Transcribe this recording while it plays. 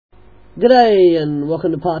G'day and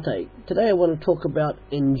welcome to Partake. Today I want to talk about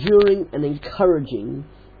enduring and encouraging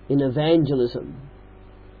in evangelism.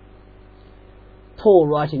 Paul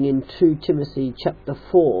writing in 2 Timothy chapter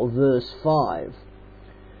 4 verse 5.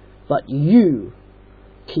 But you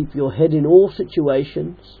keep your head in all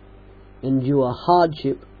situations, endure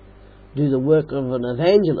hardship, do the work of an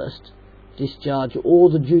evangelist, discharge all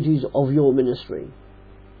the duties of your ministry.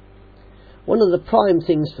 One of the prime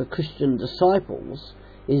things for Christian disciples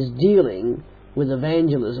is dealing with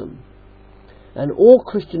evangelism. And all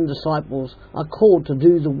Christian disciples are called to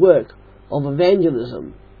do the work of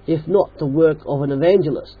evangelism, if not the work of an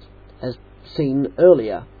evangelist, as seen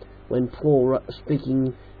earlier when Paul was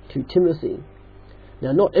speaking to Timothy.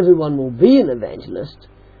 Now, not everyone will be an evangelist,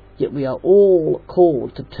 yet we are all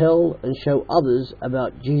called to tell and show others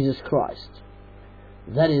about Jesus Christ.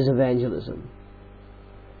 That is evangelism.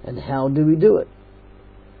 And how do we do it?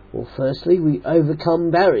 Well, firstly, we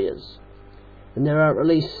overcome barriers. And there are at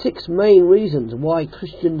least 6 main reasons why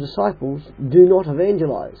Christian disciples do not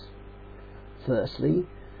evangelize. Firstly,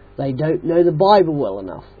 they don't know the Bible well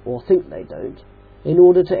enough, or think they don't, in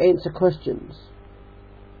order to answer questions.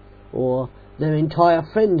 Or their entire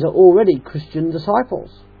friends are already Christian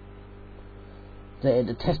disciples.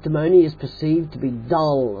 The testimony is perceived to be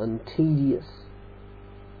dull and tedious.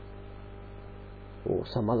 Or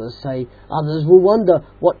some others say, others will wonder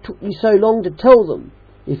what took you so long to tell them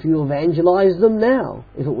if you evangelized them now,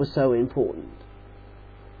 if it was so important.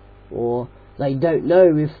 Or they don't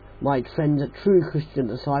know if my friends are true Christian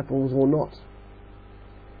disciples or not.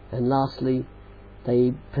 And lastly,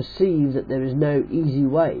 they perceive that there is no easy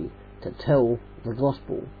way to tell the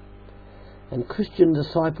gospel. And Christian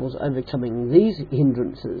disciples overcoming these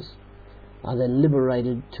hindrances are then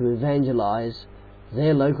liberated to evangelize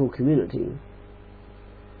their local community.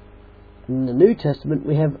 In the New Testament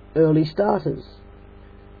we have early starters.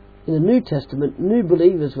 In the New Testament, new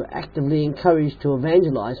believers were actively encouraged to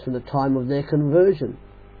evangelize from the time of their conversion.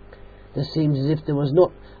 There seems as if there was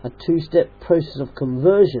not a 2-step process of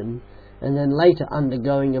conversion and then later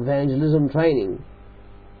undergoing evangelism training.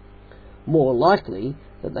 More likely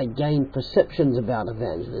that they gained perceptions about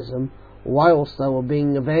evangelism whilst they were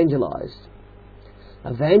being evangelized.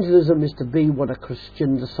 Evangelism is to be what a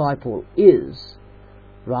Christian disciple is,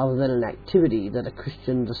 rather than an activity that a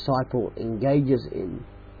Christian disciple engages in.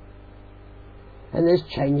 And there's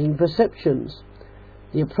changing perceptions.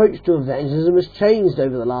 The approach to evangelism has changed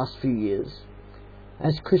over the last few years.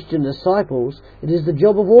 As Christian disciples, it is the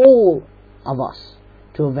job of all of us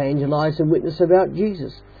to evangelize and witness about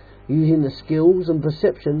Jesus, using the skills and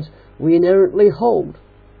perceptions we inherently hold.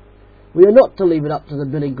 We are not to leave it up to the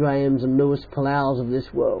Billy Grahams and Lewis Pallaus of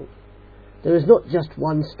this world. There is not just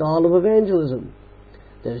one style of evangelism.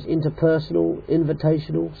 There is interpersonal,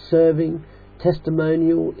 invitational, serving,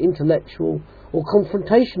 testimonial, intellectual, or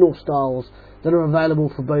confrontational styles that are available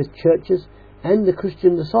for both churches and the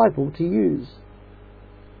Christian disciple to use.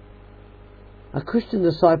 A Christian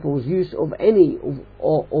disciple's use of any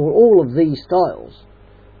or all of these styles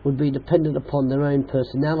would be dependent upon their own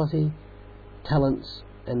personality, talents,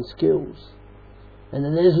 and skills. And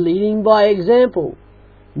then there's leading by example.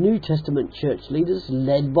 New Testament church leaders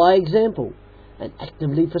led by example and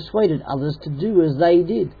actively persuaded others to do as they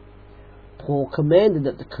did. Paul commanded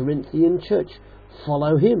that the Corinthian church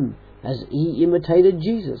follow him as he imitated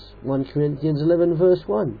Jesus, 1 Corinthians 11 verse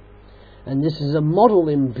 1. And this is a model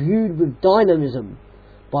imbued with dynamism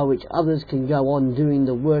by which others can go on doing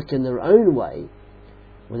the work in their own way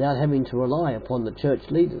without having to rely upon the church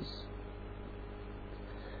leaders.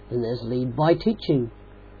 Then there's lead by teaching.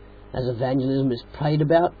 As evangelism is prayed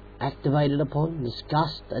about, activated upon,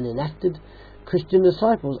 discussed and enacted, Christian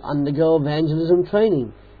disciples undergo evangelism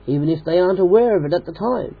training, even if they aren't aware of it at the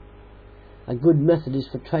time. A good method is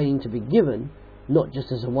for training to be given, not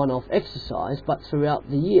just as a one-off exercise, but throughout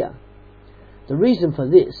the year. The reason for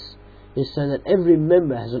this is so that every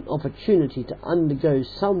member has an opportunity to undergo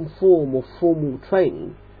some form of formal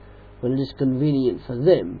training when it is convenient for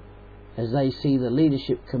them, as they see the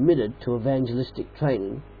leadership committed to evangelistic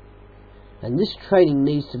training. And this training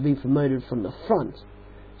needs to be promoted from the front,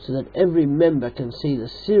 so that every member can see the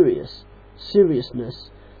seriousness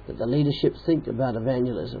that the leadership think about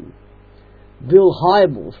evangelism. Bill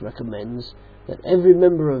Hybels recommends that every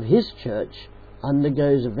member of his church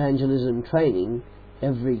undergoes evangelism training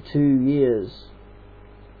every 2 years.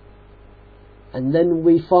 And then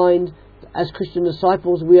we find, as Christian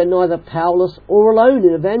disciples, we are neither powerless or alone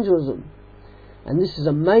in evangelism. And this is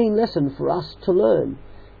a main lesson for us to learn,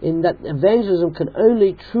 in that evangelism can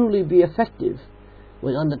only truly be effective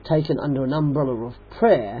when undertaken under an umbrella of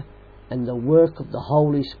prayer and the work of the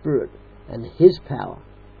Holy Spirit and His power.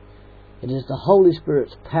 It is the Holy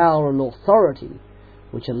Spirit's power and authority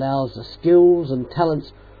which allows the skills and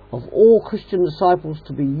talents of all Christian disciples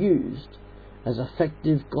to be used as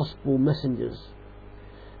effective gospel messengers.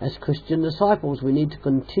 As Christian disciples, we need to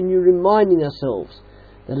continue reminding ourselves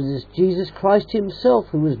that it is Jesus Christ himself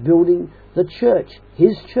who is building the church,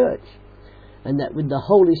 his church, and that with the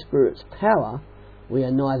Holy Spirit's power, we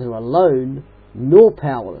are neither alone nor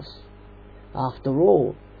powerless. After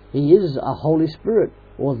all, he is a Holy Spirit,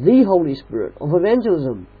 or the Holy Spirit of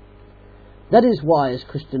evangelism. That is why, as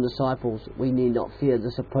Christian disciples, we need not fear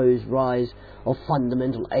the supposed rise of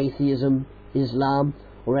fundamental atheism, Islam,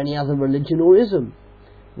 or any other religion or ism.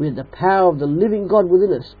 We have the power of the living God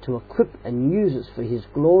within us to equip and use us for his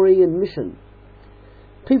glory and mission.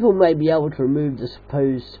 People may be able to remove the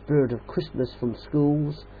supposed spirit of Christmas from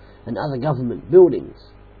schools and other government buildings,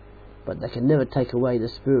 but they can never take away the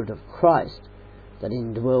Spirit of Christ that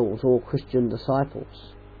indwells all Christian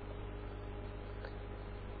disciples.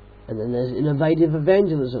 And then there's innovative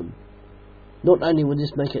evangelism. Not only would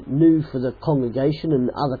this make it new for the congregation and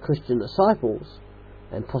other Christian disciples,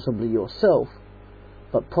 and possibly yourself,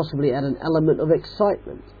 but possibly add an element of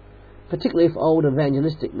excitement, particularly if old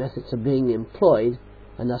evangelistic methods are being employed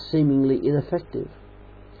and are seemingly ineffective.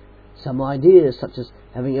 Some ideas, such as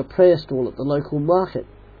having a prayer stall at the local market,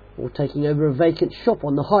 or taking over a vacant shop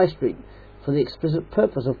on the high street for the explicit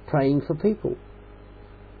purpose of praying for people.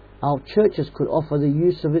 Our churches could offer the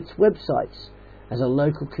use of its websites as a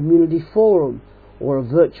local community forum or a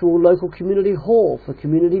virtual local community hall for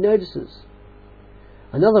community notices.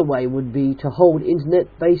 Another way would be to hold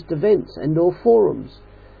internet-based events and or forums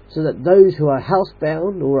so that those who are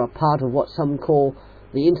housebound or are part of what some call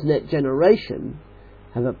the internet generation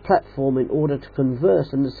have a platform in order to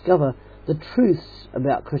converse and discover the truths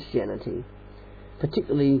about Christianity,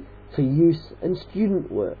 particularly for youth and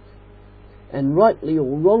student work. And rightly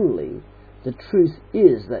or wrongly, the truth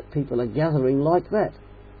is that people are gathering like that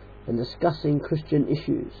and discussing Christian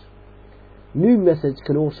issues. New methods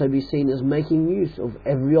can also be seen as making use of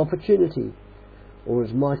every opportunity, or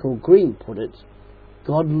as Michael Green put it,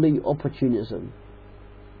 godly opportunism.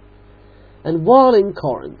 And while in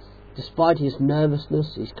Corinth, despite his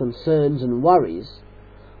nervousness, his concerns and worries,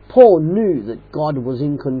 Paul knew that God was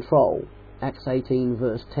in control, Acts 18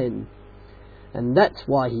 verse 10, and that's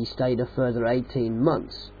why he stayed a further 18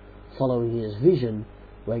 months, following his vision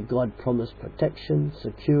where God promised protection,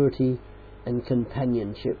 security and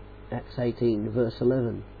companionship, Acts 18 verse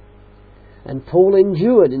 11. And Paul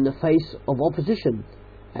endured in the face of opposition,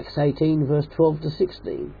 Acts 18 verse 12 to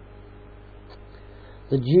 16.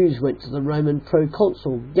 The Jews went to the Roman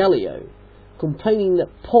proconsul Gallio, complaining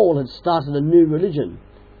that Paul had started a new religion,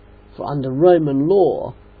 for under Roman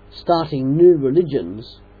law, starting new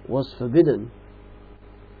religions was forbidden.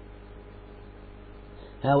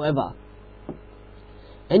 However,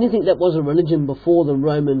 anything that was a religion before the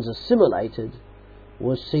Romans assimilated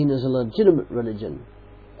was seen as a legitimate religion,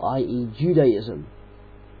 i.e. Judaism.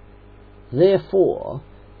 Therefore,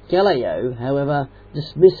 Gallio, however,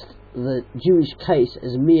 dismissed the Jewish case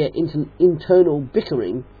as mere internal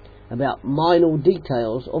bickering about minor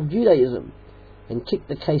details of Judaism, and kicked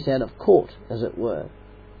the case out of court, as it were.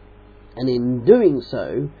 And in doing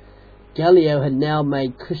so, Gallio had now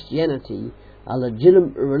made Christianity a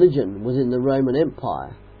legitimate religion within the Roman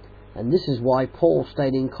Empire, and this is why Paul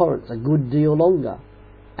stayed in Corinth a good deal longer,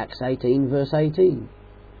 Acts 18 verse 18.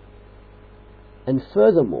 And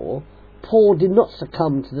furthermore, Paul did not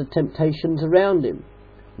succumb to the temptations around him.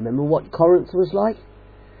 Remember what Corinth was like?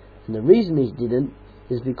 And the reason he didn't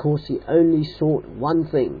is because he only sought one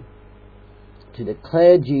thing: to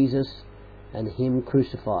declare Jesus and him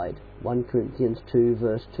crucified, 1 Corinthians 2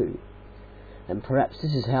 verse 2. And perhaps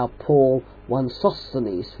this is how Paul won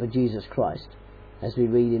Sosthenes for Jesus Christ, as we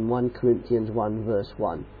read in 1 Corinthians 1 verse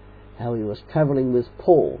 1, how he was travelling with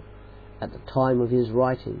Paul at the time of his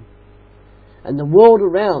writing. And the world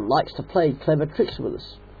around likes to play clever tricks with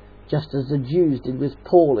us, just as the Jews did with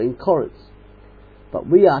Paul in Corinth. But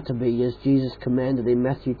we are to be, as Jesus commanded in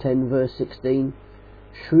Matthew 10 verse 16,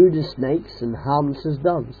 shrewd as snakes and harmless as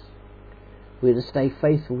doves. We are to stay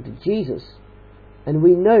faithful to Jesus, and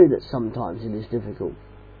we know that sometimes it is difficult.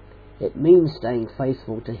 It means staying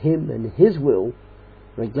faithful to him and his will,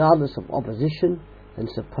 regardless of opposition and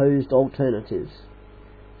supposed alternatives.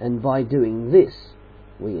 And by doing this,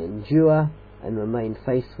 we endure and remain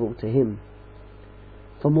faithful to him.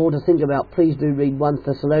 For more to think about, please do read 1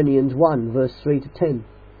 Thessalonians 1 verse 3 to 10.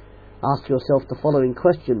 Ask yourself the following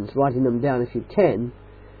questions, writing them down if you can,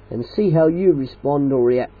 and see how you respond or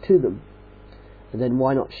react to them. And then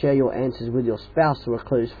why not share your answers with your spouse or a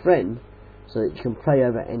close friend, so that you can pray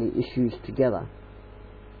over any issues together.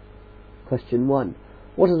 Question 1.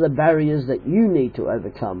 What are the barriers that you need to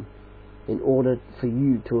overcome in order for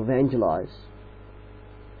you to evangelize?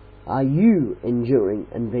 Are you enduring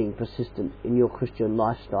and being persistent in your Christian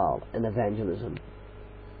lifestyle and evangelism?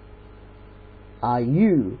 Are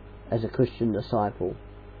you, as a Christian disciple,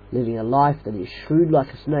 living a life that is shrewd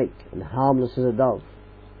like a snake and harmless as a dove?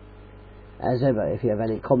 As ever, if you have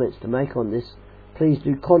any comments to make on this, please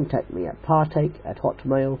do contact me at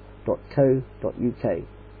partake@hotmail.co.uk.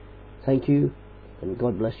 Thank you, and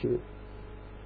God bless you.